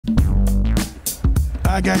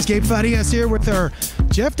All right, guys, Gabe Farias here with our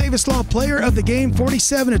Jeff Davis Law Player of the Game,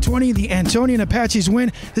 47-20. The Antonian Apaches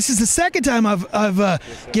win. This is the second time I've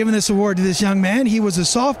given this award to this young man. He was a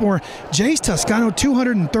sophomore. Jayce Toscano,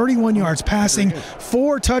 231 yards passing,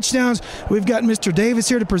 4 touchdowns. We've got Mr. Davis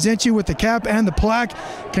here to present you with the cap and the plaque.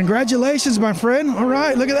 Congratulations, my friend. All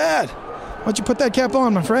right, look at that. Why don't you put that cap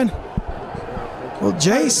on, my friend? Well,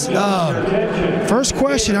 Jayce, first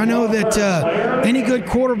question. I know that any good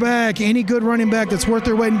quarterback, any good running back that's worth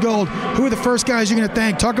their weight in gold, who are the first guys you're going to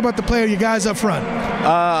thank? Talk about the player, you guys up front.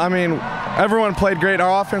 I mean, everyone played great.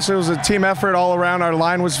 Our offense, it was a team effort all around. Our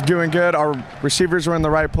line was doing good. Our receivers were in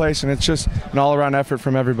the right place, and it's just an all-around effort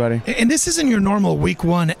from everybody. And this isn't your normal week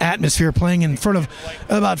one atmosphere, playing in front of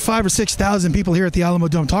about 5,000 or 6,000 people here at the Alamo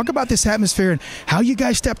Dome. Talk about this atmosphere and how you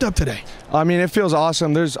guys stepped up today. I mean, it feels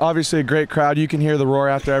awesome. There's obviously a great crowd. You can hear the roar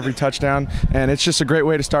after every touchdown, and it's just a great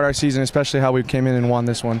way to start our season, especially how we came in and won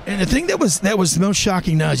this one. And the thing that was the most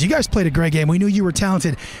shocking to us, you guys played a great game. We knew you were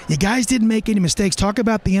talented. You guys didn't make any mistakes. Talk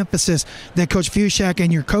about the emphasis that Coach Fushak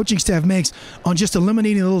and your coaching staff makes on just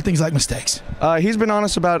eliminating little things like mistakes. He's been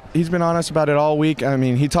honest about it all week. I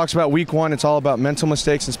mean, he talks about week one. It's all about mental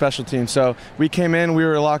mistakes and special teams. So we came in, we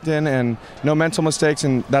were locked in, and no mental mistakes,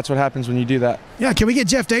 and that's what happens when you do that. Yeah, can we get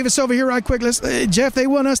Jeff Davis over here right quick? Jeff, they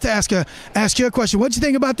want us to ask you a question. What do you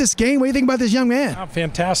think about this game? What do you think about this young man? Oh,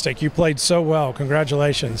 fantastic. You played so well.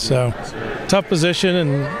 Congratulations. So tough position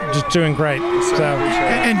and just doing great. So.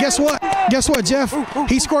 And guess what? Guess what, Jeff?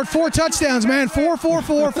 He scored 4 touchdowns, man. 4, 4,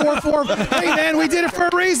 4, 4, 4. Hey, man, we did it for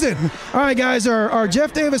a reason. All right, guys, our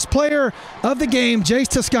Jeff Davis Player of the Game, Jayce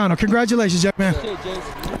Toscano. Congratulations, Jeff, man.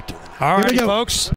 All right, folks.